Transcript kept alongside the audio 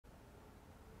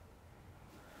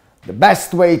The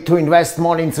best way to invest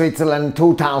money in Switzerland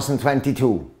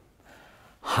 2022.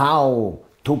 How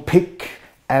to pick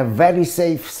a very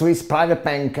safe Swiss private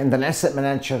bank and an asset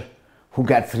manager who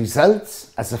gets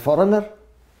results as a foreigner.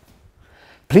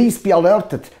 Please be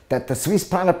alerted that the Swiss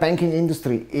private banking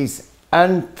industry is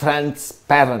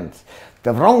untransparent.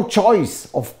 The wrong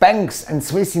choice of banks and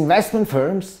Swiss investment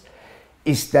firms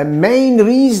is the main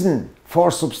reason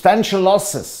for substantial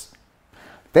losses.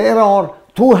 There are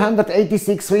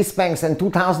 286 Swiss banks and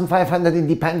 2,500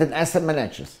 independent asset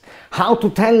managers. How to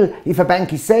tell if a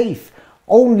bank is safe?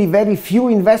 Only very few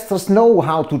investors know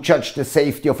how to judge the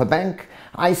safety of a bank.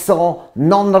 I saw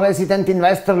non-resident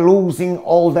investors losing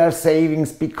all their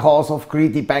savings because of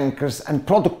greedy bankers and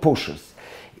product pushers.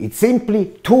 It's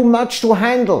simply too much to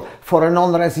handle for a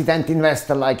non-resident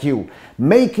investor like you.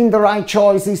 Making the right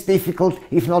choice is difficult,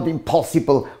 if not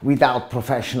impossible, without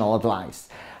professional advice.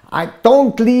 I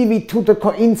don't leave it to the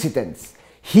coincidence.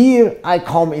 Here I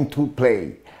come into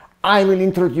play. I will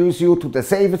introduce you to the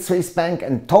safest Swiss bank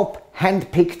and top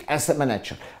hand-picked asset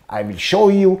manager. I will show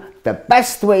you the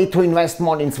best way to invest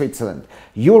money in Switzerland.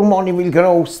 Your money will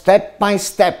grow step by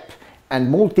step and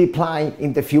multiply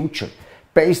in the future.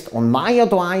 Based on my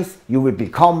advice, you will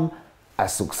become a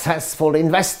successful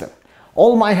investor.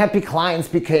 All my happy clients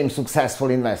became successful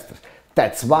investors.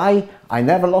 That's why I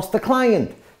never lost a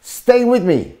client. Stay with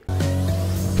me.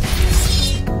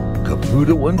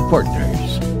 Caputo and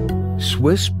Partners,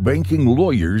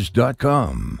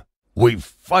 SwissBankingLawyers.com. We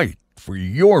fight for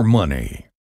your money.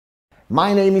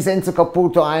 My name is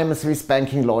Caputo. I am a Swiss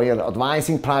banking lawyer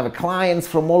advising private clients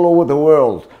from all over the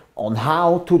world on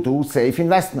how to do safe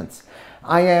investments.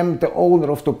 I am the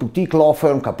owner of the boutique law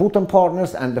firm Caputo and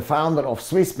Partners and the founder of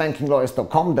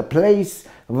SwissBankingLawyers.com, the place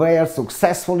where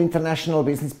successful international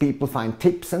business people find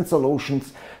tips and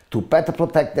solutions to better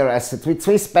protect their assets with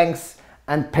Swiss banks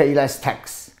and pay less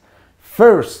tax.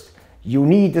 First, you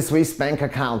need a Swiss bank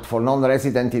account for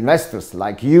non-resident investors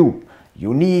like you.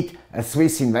 You need a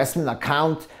Swiss investment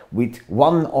account with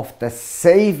one of the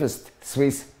safest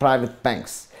Swiss private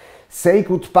banks. Say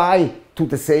goodbye to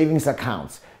the savings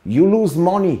accounts. You lose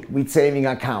money with saving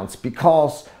accounts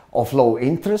because of low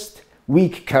interest,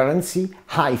 weak currency,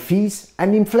 high fees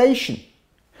and inflation.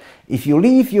 If you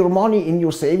leave your money in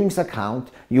your savings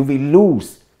account, you will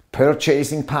lose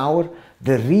purchasing power,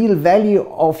 the real value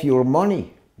of your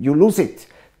money. You lose it.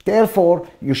 Therefore,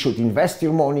 you should invest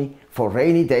your money for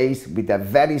rainy days with a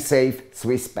very safe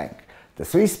Swiss bank. The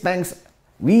Swiss banks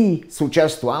we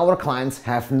suggest to our clients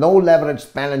have no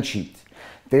leveraged balance sheet.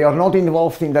 They are not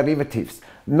involved in derivatives,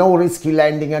 no risky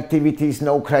lending activities,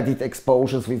 no credit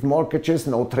exposures with mortgages,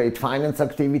 no trade finance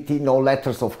activity, no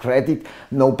letters of credit,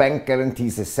 no bank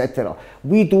guarantees, etc.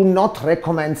 We do not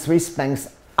recommend Swiss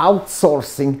banks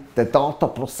outsourcing the data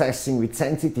processing with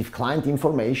sensitive client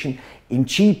information in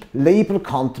cheap labor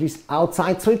countries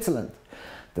outside Switzerland.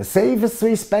 The safest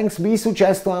Swiss banks we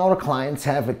suggest to our clients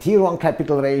have a Tier 1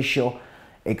 capital ratio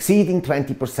exceeding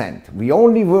 20%. We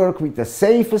only work with the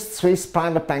safest Swiss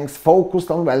private banks focused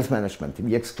on wealth management.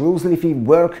 We exclusively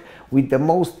work with the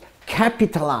most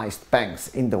capitalized banks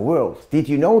in the world. Did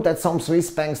you know that some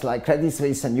Swiss banks like Credit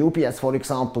Suisse and UBS, for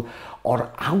example, are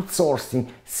outsourcing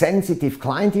sensitive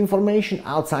client information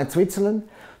outside Switzerland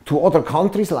to other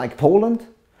countries like Poland?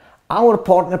 Our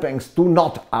partner banks do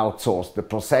not outsource the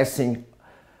processing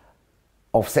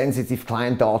of sensitive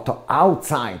client data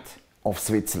outside of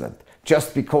Switzerland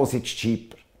just because it's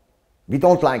cheaper. We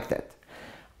don't like that.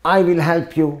 I will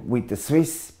help you with the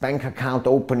Swiss bank account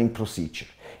opening procedure.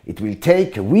 It will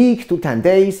take a week to 10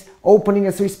 days. Opening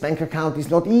a Swiss bank account is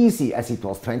not easy as it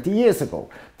was 20 years ago.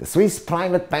 The Swiss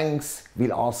private banks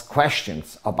will ask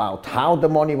questions about how the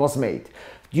money was made.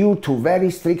 Due to very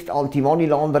strict anti-money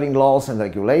laundering laws and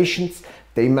regulations,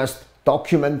 they must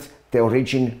document the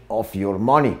origin of your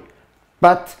money.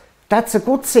 But that's a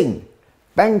good thing.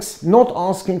 Banks not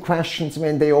asking questions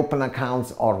when they open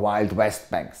accounts are Wild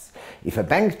West banks. If a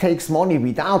bank takes money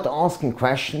without asking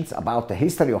questions about the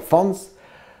history of funds,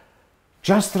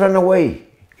 just run away.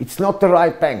 It's not the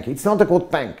right bank. It's not a good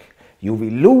bank. You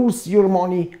will lose your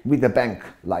money with a bank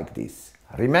like this.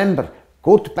 Remember,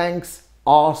 good banks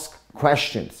ask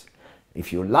questions.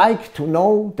 If you like to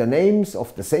know the names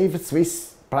of the safest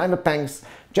Swiss private banks,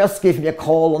 just give me a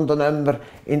call on the number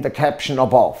in the caption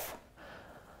above.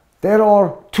 There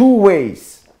are two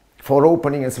ways for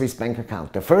opening a Swiss bank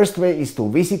account. The first way is to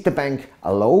visit the bank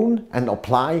alone and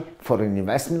apply for an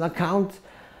investment account.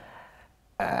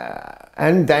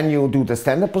 And then you do the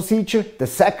standard procedure. The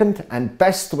second and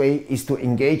best way is to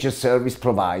engage a service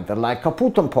provider like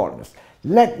Caputo and Partners.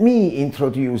 Let me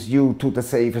introduce you to the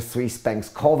safest Swiss banks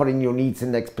covering your needs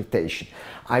and expectations.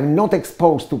 I'm not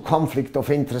exposed to conflict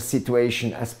of interest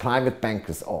situation as private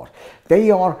bankers are. They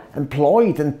are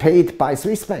employed and paid by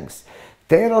Swiss banks.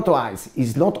 Their advice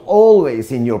is not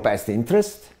always in your best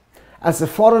interest. As a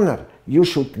foreigner, you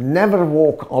should never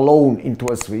walk alone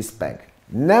into a Swiss bank.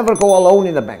 Never go alone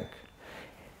in a bank.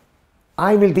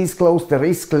 I will disclose the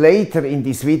risk later in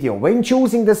this video. When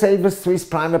choosing the safest Swiss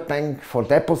private bank for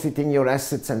depositing your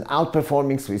assets and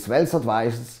outperforming Swiss wealth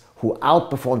advisors who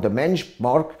outperform the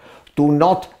benchmark, do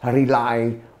not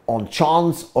rely on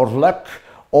chance or luck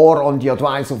or on the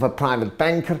advice of a private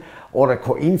banker or a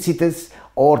coincidence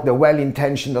or the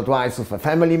well-intentioned advice of a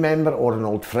family member or an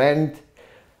old friend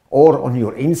or on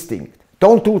your instinct.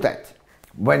 Don't do that.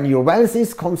 When your wealth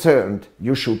is concerned,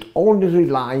 you should only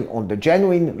rely on the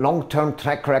genuine long-term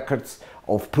track records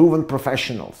of proven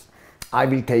professionals. I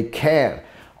will take care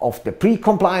of the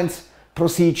pre-compliance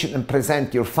procedure and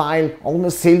present your file on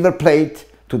a silver plate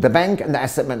to the bank and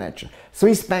asset manager.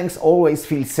 Swiss banks always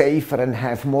feel safer and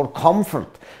have more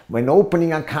comfort when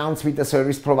opening accounts with a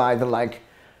service provider like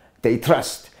they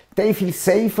trust. They feel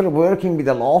safer working with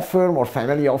a law firm or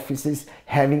family offices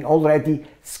having already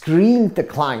screened the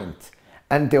client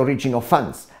and the origin of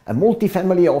funds. A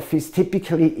multifamily office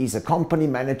typically is a company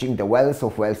managing the wealth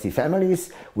of wealthy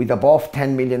families with above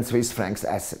 10 million Swiss francs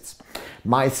assets.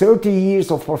 My 30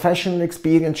 years of professional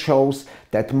experience shows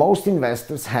that most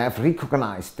investors have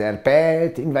recognized their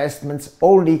bad investments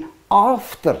only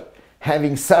after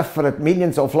having suffered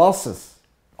millions of losses.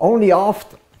 Only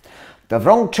after. The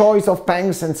wrong choice of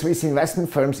banks and Swiss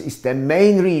investment firms is the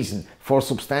main reason for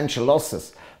substantial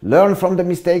losses. Learn from the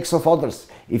mistakes of others.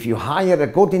 If you hire a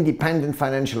good independent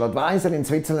financial advisor in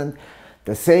Switzerland,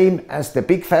 the same as the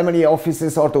big family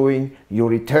offices are doing, your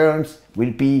returns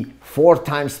will be 4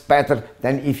 times better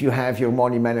than if you have your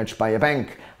money managed by a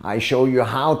bank. I show you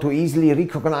how to easily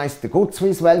recognize the good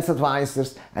Swiss wealth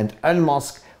advisors and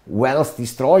unmask wealth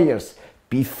destroyers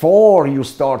before you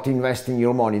start investing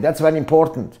your money. That's very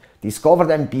important. Discover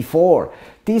them before.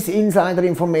 This insider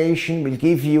information will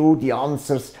give you the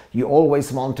answers you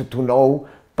always wanted to know,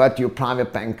 but your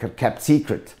private banker kept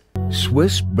secret.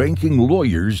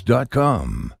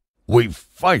 SwissBankingLawyers.com. We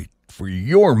fight for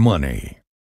your money.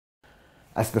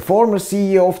 As the former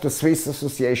CEO of the Swiss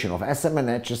Association of Asset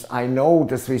Managers, I know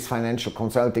the Swiss financial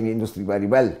consulting industry very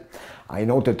well. I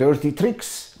know the dirty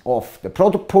tricks of the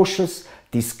product pushers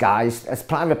disguised as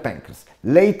private bankers.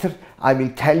 Later, I will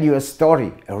tell you a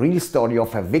story, a real story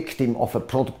of a victim of a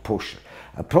product pusher.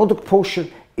 A product pusher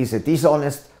is a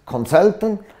dishonest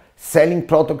consultant selling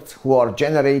products who are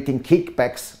generating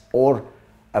kickbacks or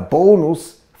a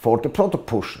bonus for the product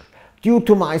pusher. Due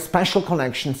to my special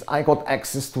connections, I got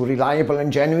access to reliable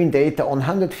and genuine data on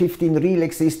 115 real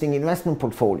existing investment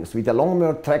portfolios with a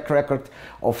long-term track record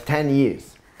of 10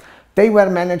 years. They were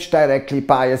managed directly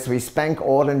by a Swiss bank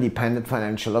or an independent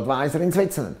financial advisor in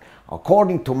Switzerland.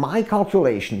 According to my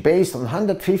calculation, based on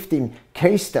 115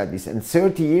 case studies and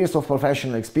 30 years of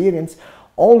professional experience,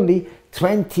 only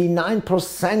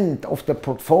 29% of the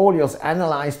portfolios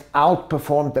analyzed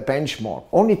outperformed the benchmark.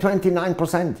 Only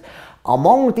 29%.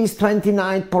 Among these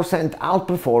 29%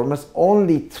 outperformers,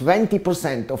 only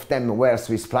 20% of them were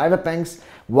Swiss private banks,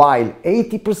 while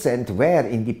 80% were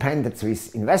independent Swiss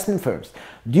investment firms.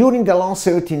 During the last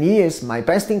 13 years, my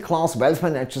best-in-class wealth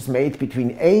managers made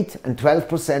between 8 and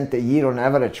 12% a year on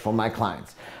average for my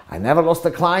clients. I never lost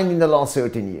a client in the last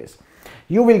 13 years.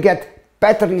 You will get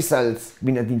better results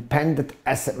with an independent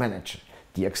asset manager.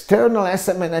 The external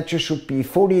asset manager should be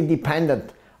fully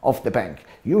independent of the bank.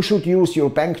 You should use your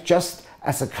bank just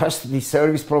as a custody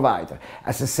service provider,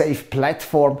 as a safe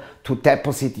platform to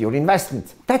deposit your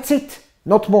investments. That's it,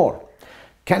 not more.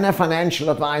 Can a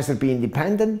financial advisor be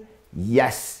independent?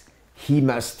 Yes, he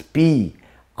must be.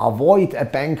 Avoid a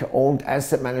bank-owned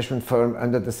asset management firm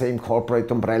under the same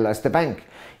corporate umbrella as the bank.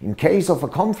 In case of a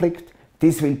conflict,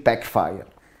 this will backfire.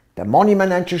 The money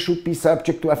manager should be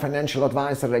subject to a financial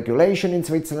advisor regulation in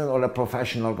Switzerland or a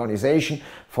professional organization,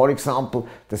 for example,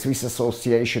 the Swiss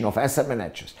Association of Asset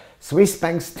Managers. Swiss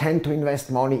banks tend to invest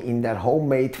money in their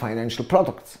homemade financial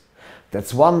products.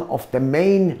 That's one of the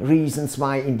main reasons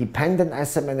why independent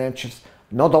asset managers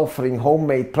not offering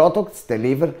homemade products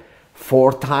deliver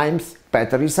 4 times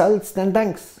better results than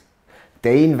banks.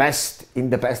 They invest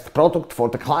in the best product for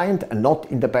the client and not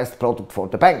in the best product for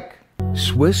the bank.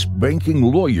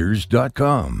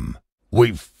 SwissBankingLawyers.com.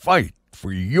 We fight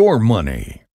for your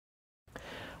money.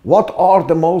 What are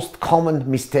the most common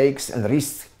mistakes and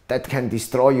risks that can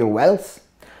destroy your wealth?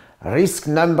 Risk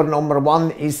number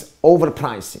 1 is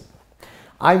overpricing.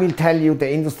 I will tell you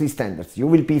the industry standards. You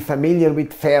will be familiar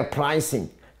with fair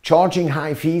pricing. Charging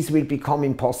high fees will become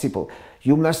impossible.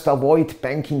 You must avoid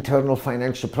bank internal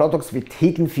financial products with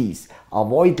hidden fees.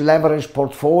 Avoid leveraged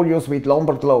portfolios with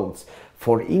Lombard loans.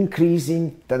 For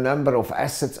increasing the number of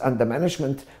assets under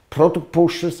management, product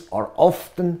pushers are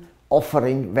often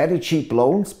offering very cheap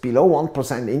loans below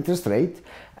 1% interest rate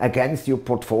against your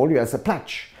portfolio as a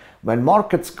pledge. When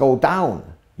markets go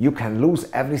down, you can lose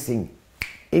everything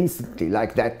instantly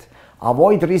like that.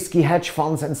 Avoid risky hedge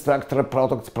funds and structured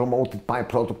products promoted by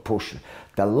product pusher.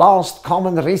 The last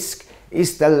common risk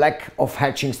is the lack of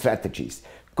hedging strategies.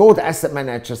 Good asset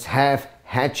managers have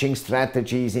hedging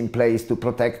strategies in place to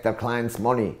protect their clients'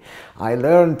 money. I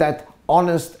learned that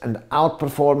honest and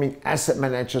outperforming asset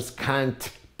managers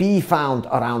can't be found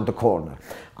around the corner.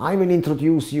 I will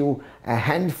introduce you a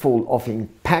handful of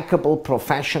impeccable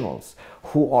professionals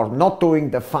who are not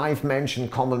doing the 5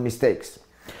 mentioned common mistakes.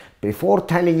 Before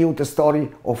telling you the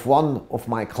story of one of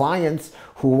my clients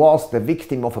who was the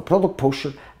victim of a product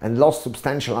pusher and lost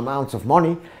substantial amounts of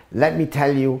money, let me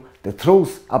tell you the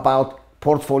truth about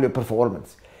portfolio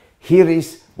performance. Here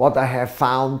is what I have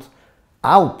found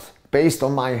out based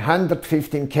on my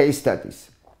 115 case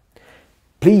studies.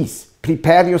 Please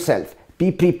prepare yourself.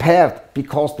 Be prepared,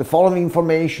 because the following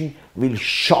information will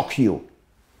shock you.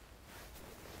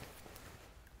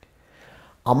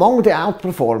 Among the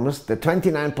outperformers, the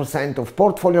 29% of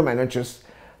portfolio managers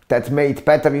that made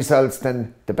better results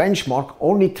than the benchmark,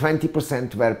 only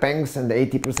 20% were banks and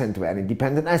 80% were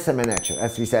independent asset managers,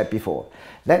 as we said before.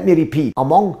 Let me repeat,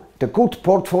 among the good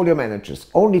portfolio managers,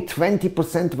 only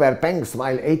 20% were banks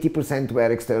while 80%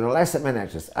 were external asset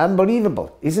managers.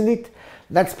 Unbelievable, isn't it?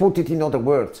 Let's put it in other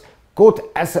words. Good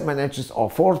asset managers are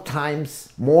 4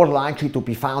 times more likely to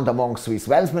be found among Swiss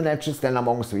wealth managers than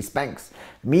among Swiss banks.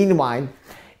 Meanwhile,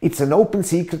 it's an open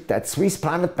secret that Swiss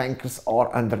private bankers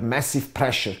are under massive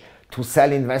pressure to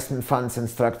sell investment funds and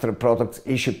structured products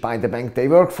issued by the bank they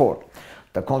work for.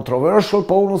 The controversial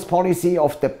bonus policy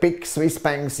of the big Swiss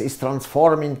banks is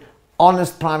transforming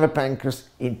honest private bankers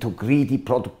into greedy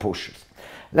product pushers.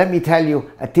 Let me tell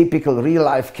you a typical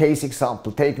real-life case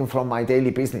example taken from my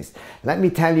daily business. Let me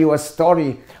tell you a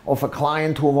story of a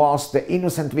client who was the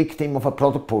innocent victim of a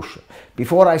product pusher.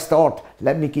 Before I start,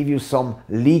 let me give you some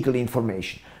legal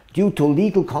information. Due to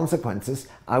legal consequences,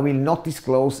 I will not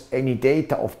disclose any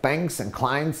data of banks and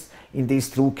clients in this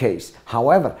true case.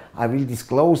 However, I will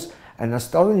disclose an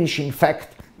astonishing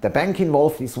fact. The bank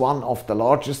involved is one of the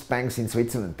largest banks in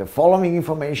Switzerland. The following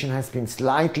information has been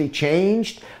slightly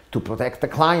changed to protect the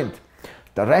client.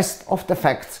 The rest of the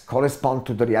facts correspond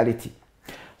to the reality.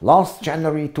 Last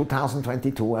January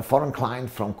 2022, a foreign client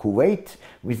from Kuwait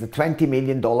with a $20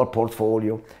 million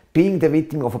portfolio, being the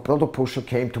victim of a product pusher,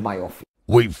 came to my office.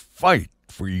 We fight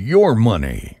for your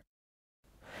money.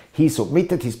 He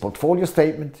submitted his portfolio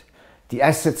statement. The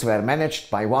assets were managed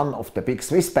by one of the big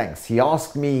Swiss banks. He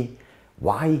asked me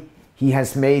why he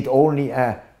has made only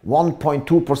a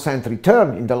 1.2%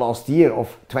 return in the last year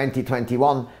of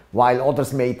 2021, while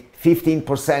others made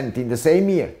 15% in the same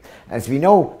year. As we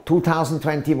know,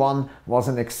 2021 was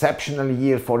an exceptional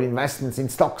year for investments in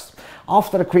stocks.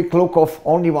 After a quick look of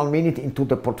only 1 minute into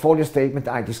the portfolio statement,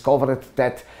 I discovered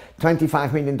that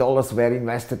 $25 million were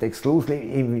invested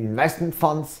exclusively in investment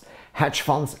funds, hedge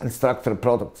funds and structured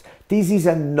products. This is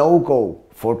a no-go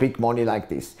for big money like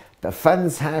this. The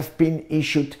funds have been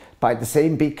issued by the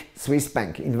same big Swiss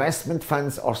bank. Investment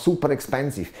funds are super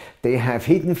expensive. They have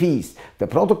hidden fees. The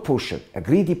product pusher, a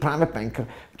greedy private banker,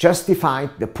 justified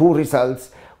the poor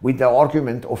results with the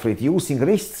argument of reducing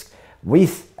risks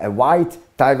with a wide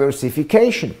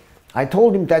diversification. I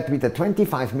told him that with a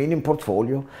 25 million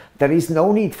portfolio, there is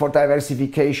no need for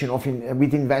diversification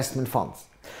with investment funds.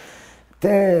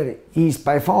 There is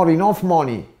by far enough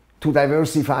money to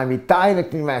diversify with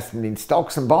direct investment in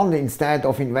stocks and bonds instead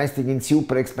of investing in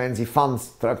super expensive funds,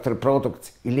 structured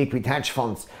products, illiquid hedge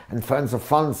funds and funds of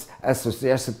funds as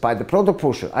suggested by the product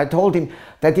pusher. I told him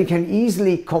that he can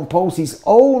easily compose his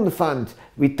own fund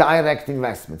with direct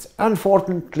investments.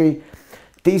 Unfortunately,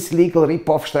 this legal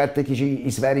rip-off strategy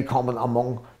is very common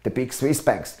among the big Swiss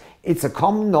banks. It's a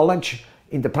common knowledge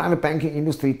in the private banking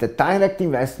industry that direct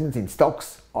investments in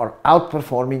stocks are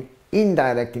outperforming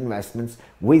indirect investments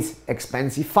with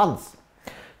expensive funds.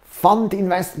 Fund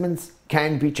investments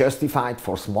can be justified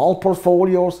for small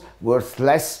portfolios worth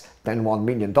less than $1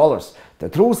 million. The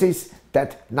truth is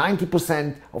that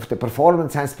 90% of the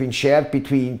performance has been shared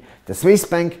between the Swiss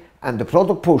bank and the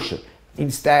product pusher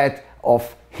instead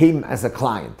of him as a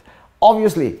client.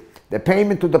 Obviously, The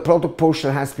payment to the product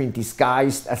pusher has been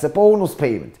disguised as a bonus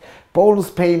payment. Bonus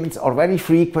payments are very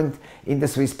frequent in the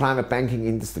Swiss private banking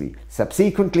industry.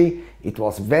 Subsequently, it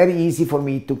was very easy for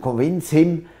me to convince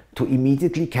him to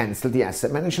immediately cancel the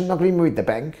asset management agreement with the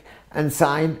bank and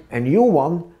sign a new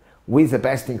one with the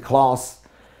best-in-class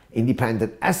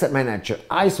independent asset manager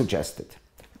I suggested.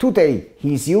 Today,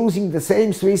 he is using the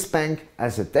same Swiss bank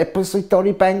as a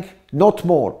depository bank, not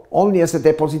more, only as a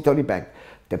depository bank.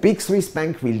 The big Swiss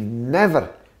bank will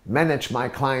never manage my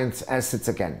clients' assets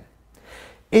again.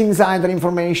 Insider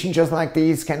information just like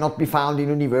this cannot be found in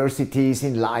universities,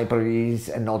 in libraries,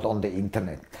 and not on the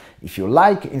internet. If you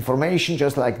like information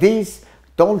just like this,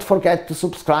 don't forget to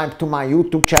subscribe to my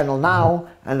YouTube channel now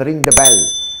and ring the bell.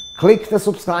 Click the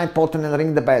subscribe button and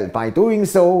ring the bell. By doing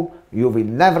so, you will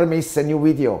never miss a new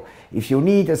video. If you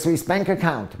need a Swiss bank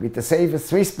account with the safest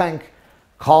Swiss bank,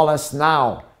 call us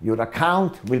now. Your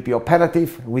account will be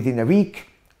operative within a week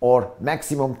or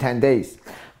maximum 10 days.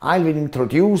 I will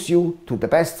introduce you to the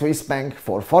best Swiss bank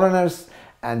for foreigners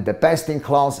and the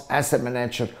best-in-class asset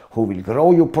manager who will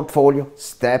grow your portfolio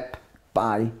step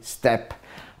by step.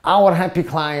 Our happy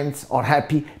clients are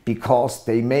happy because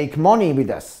they make money with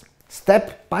us,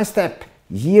 step by step,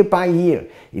 year by year.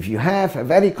 If you have a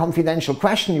very confidential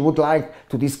question you would like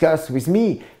to discuss with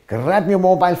me, grab your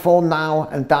mobile phone now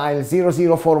and dial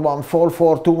 0041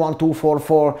 44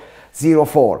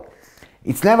 4404.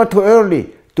 It's never too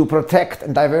early to protect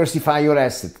and diversify your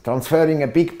assets, transferring a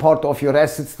big part of your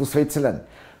assets to Switzerland.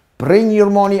 Bring your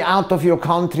money out of your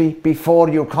country before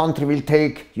your country will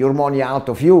take your money out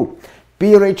of you.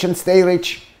 Be rich and stay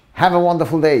rich. Have a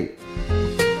wonderful day.